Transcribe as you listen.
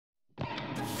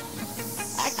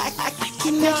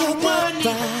can make your bed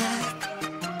rock.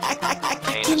 I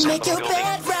can make your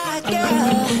bed rock, girl.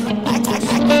 I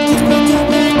can make your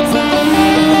bed rock.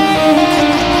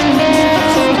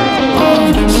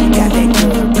 She got that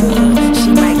good. She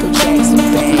Michael Jackson,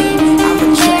 babe. I'm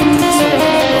attracted to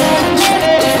her.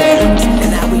 Attracted,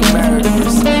 and now we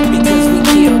murderers because we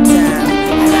kill time.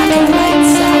 And I got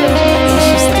lights out, and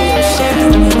she still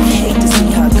shine. I hate to see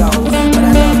her go, but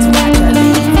I love to watch her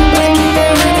leave. But I keep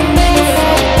her running back and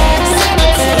forth.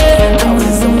 17, cold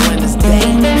as a winter's day,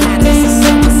 hot as a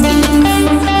summer's eve.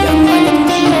 Young money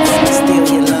thieves, steal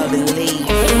your love and leave.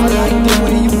 I like the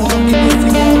way you walking if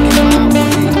you walking my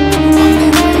way. I'm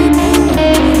that Red Bull,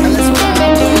 now let's fly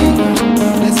away.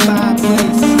 Let's find a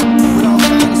place with all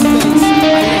kind of space.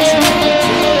 I let you be the judge,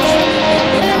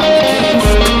 and I'm the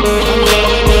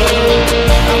case.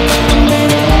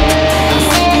 I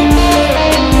see you good,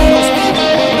 most people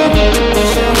wonder,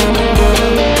 shall we be good?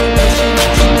 Cause she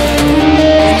let you in,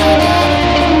 and I got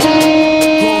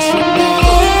bullshit bag.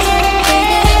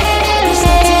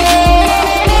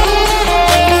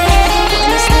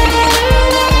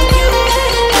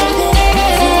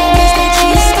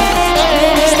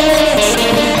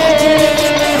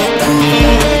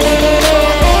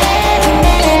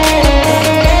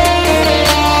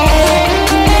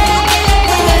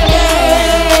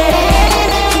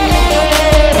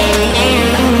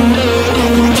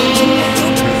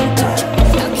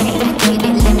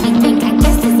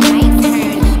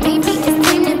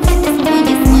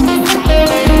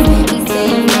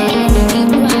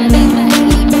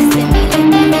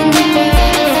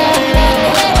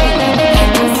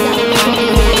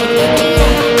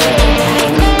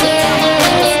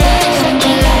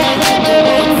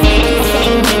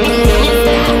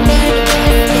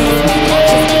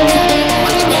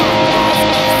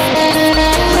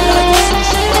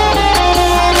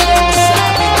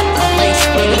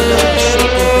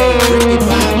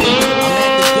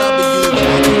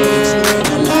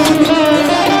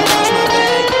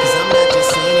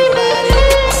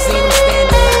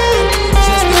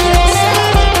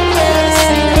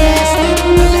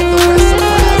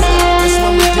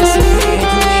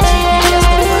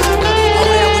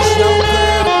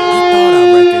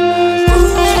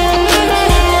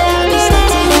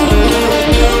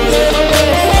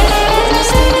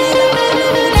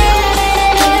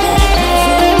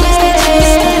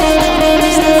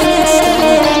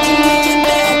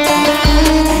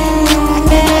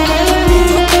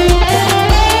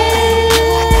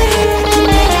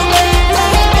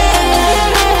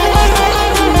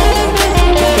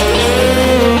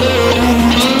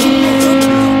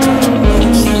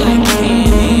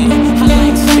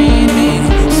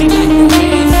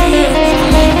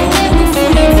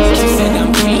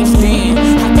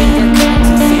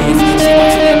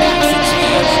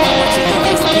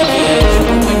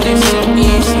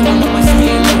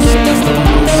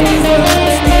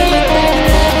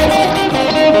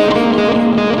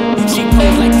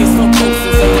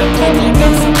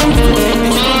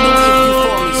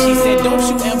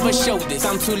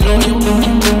 I'm too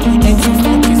loyal.